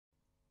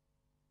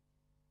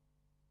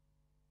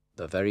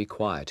The very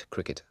quiet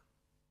cricket.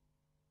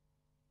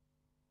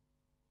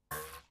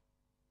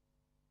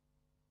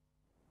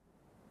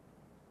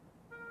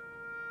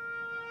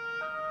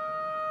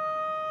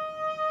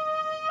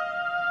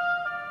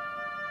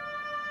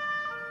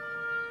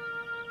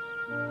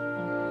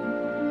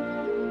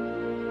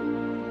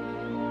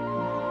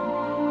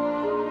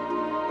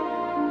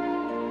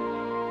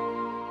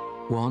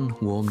 One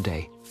warm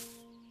day,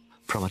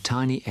 from a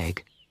tiny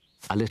egg,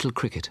 a little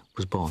cricket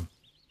was born.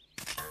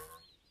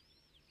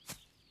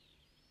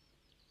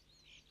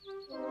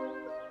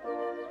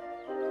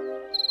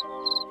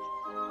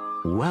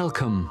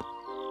 "Welcome,"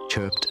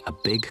 chirped a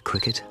big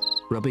cricket,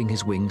 rubbing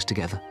his wings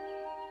together.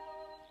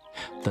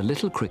 The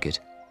little cricket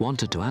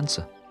wanted to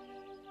answer,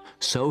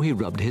 so he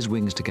rubbed his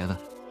wings together,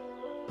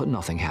 but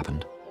nothing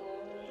happened,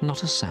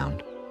 not a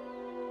sound.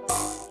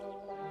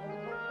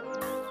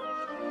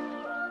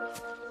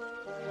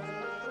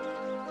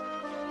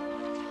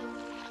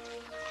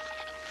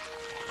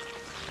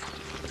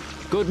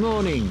 "Good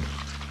morning,"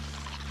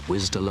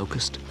 whizzed a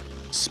locust,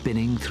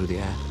 spinning through the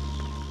air.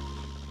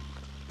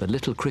 The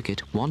little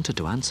cricket wanted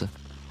to answer,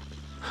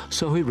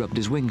 so he rubbed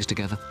his wings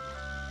together,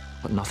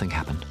 but nothing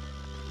happened,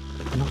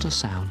 not a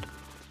sound.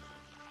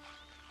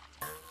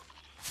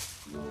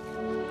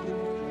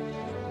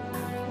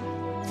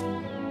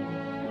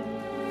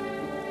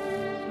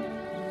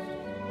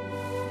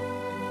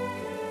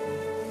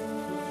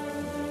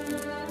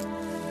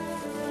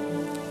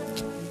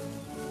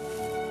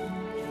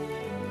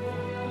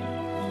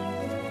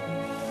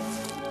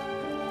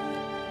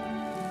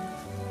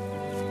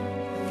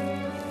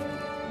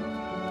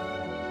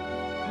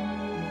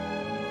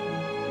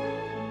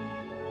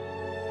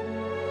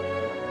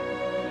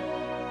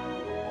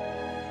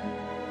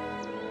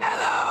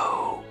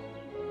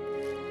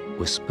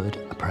 Whispered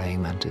a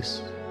praying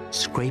mantis,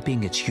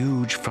 scraping its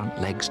huge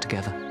front legs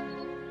together.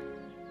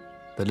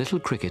 The little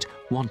cricket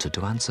wanted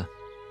to answer,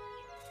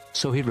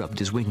 so he rubbed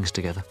his wings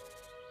together,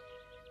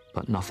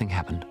 but nothing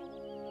happened,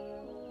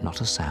 not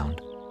a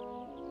sound.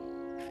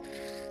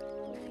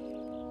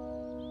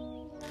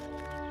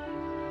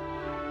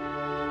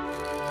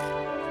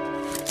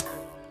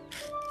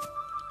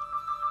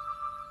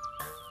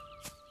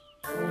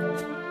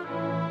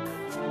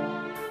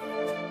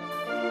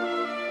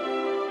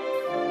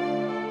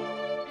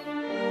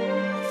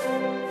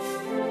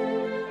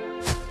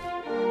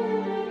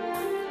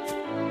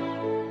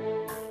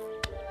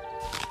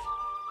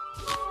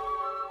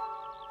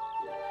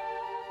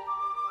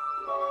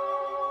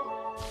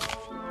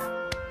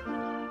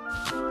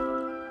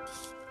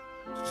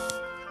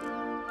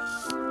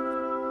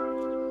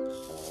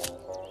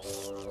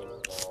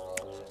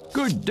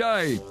 "Good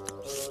day,"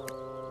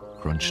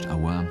 crunched a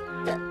worm,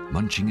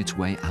 munching its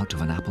way out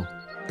of an apple.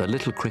 The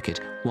little cricket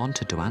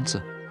wanted to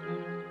answer,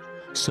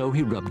 so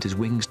he rubbed his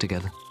wings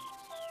together,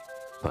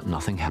 but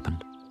nothing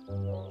happened,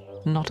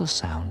 not a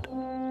sound.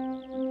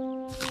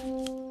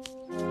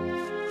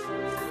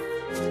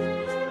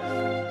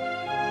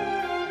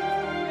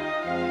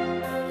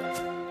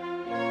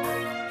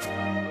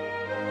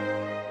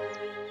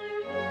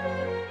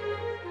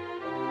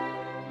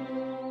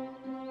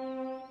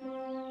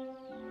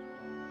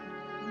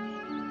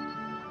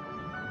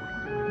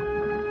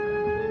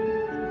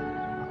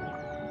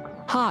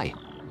 "Hi,"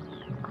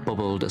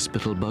 bubbled a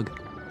spittlebug,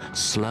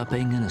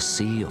 slurping in a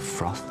sea of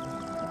froth.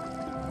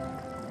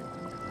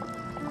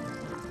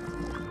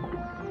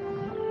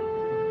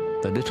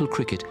 The little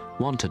cricket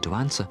wanted to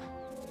answer,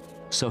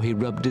 so he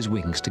rubbed his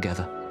wings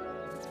together,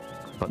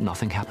 but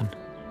nothing happened,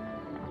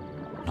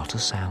 not a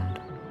sound.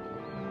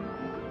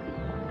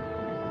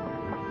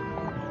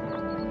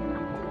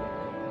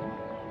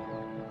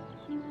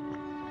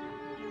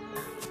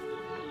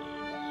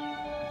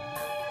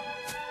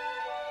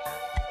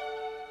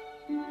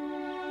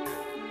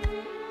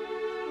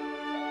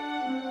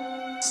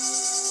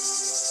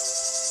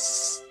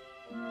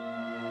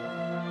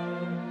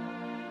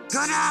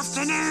 "Good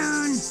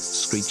afternoon,"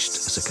 screeched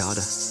a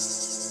cicada,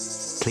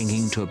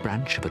 clinging to a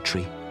branch of a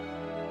tree.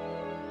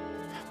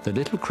 The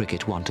little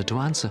cricket wanted to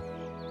answer,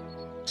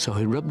 so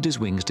he rubbed his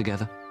wings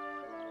together,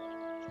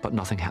 but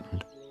nothing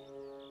happened,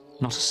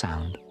 not a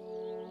sound.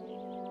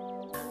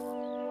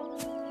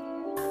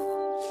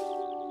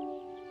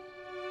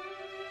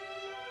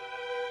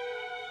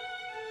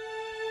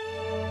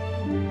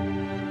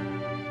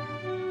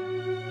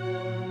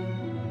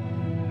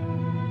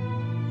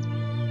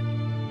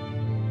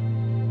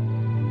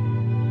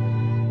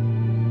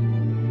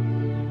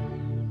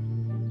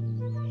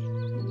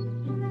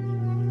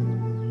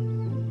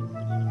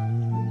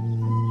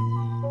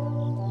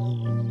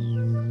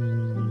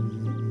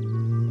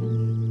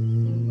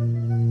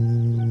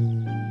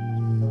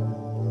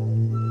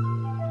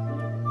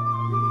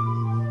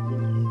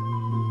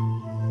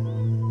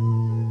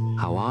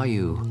 "How are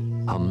you?"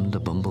 hummed a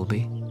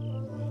bumblebee,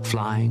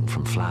 flying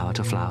from flower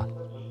to flower.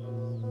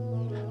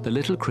 The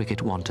little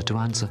cricket wanted to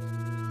answer,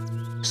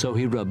 so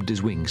he rubbed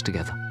his wings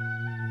together,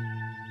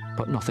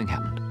 but nothing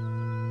happened,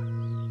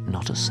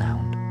 not a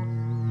sound.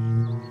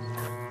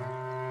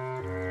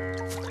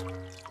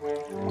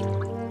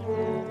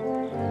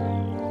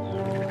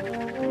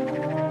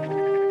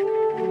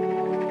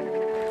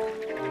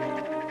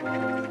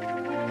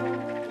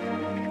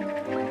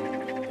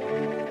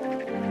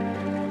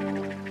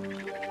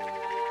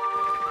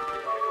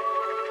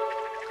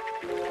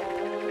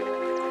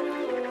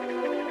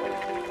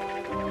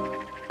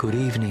 Good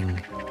evening,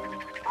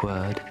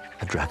 whirred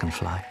a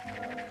dragonfly,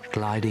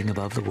 gliding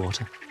above the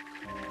water.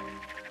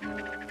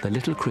 The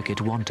little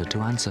cricket wanted to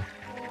answer,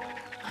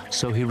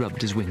 so he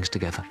rubbed his wings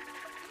together.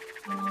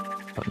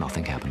 But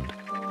nothing happened,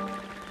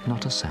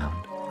 not a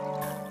sound.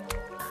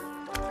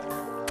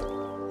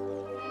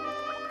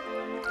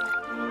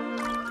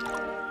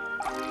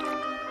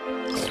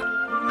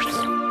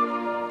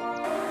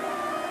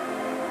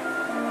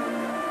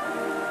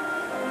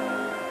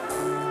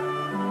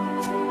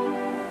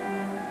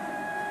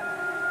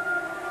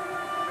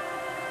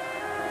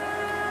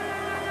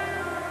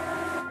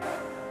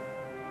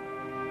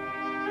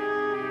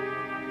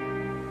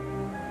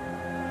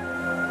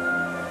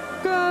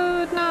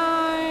 Good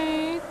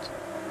night,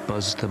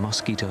 Buzzed the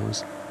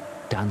mosquitoes,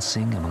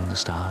 dancing among the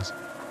stars.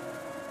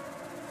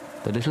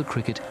 The little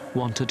cricket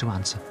wanted to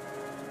answer,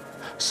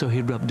 so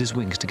he rubbed his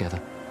wings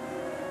together.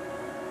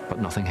 But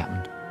nothing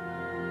happened,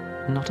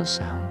 not a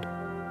sound.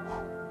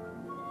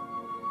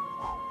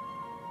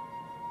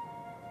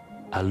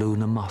 A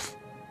lunar moth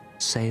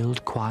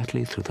sailed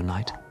quietly through the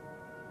night,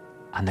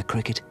 and the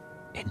cricket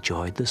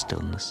enjoyed the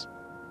stillness.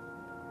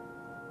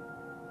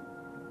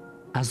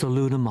 As the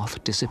lunar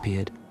moth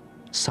disappeared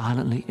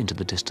silently into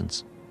the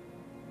distance,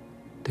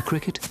 the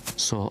cricket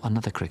saw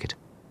another cricket.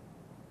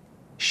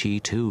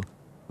 She too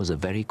was a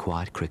very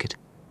quiet cricket.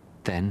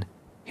 Then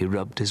he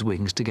rubbed his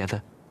wings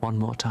together one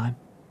more time.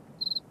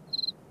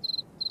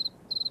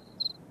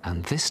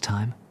 And this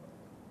time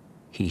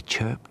he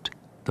chirped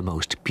the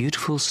most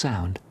beautiful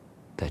sound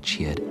that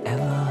she had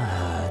ever heard.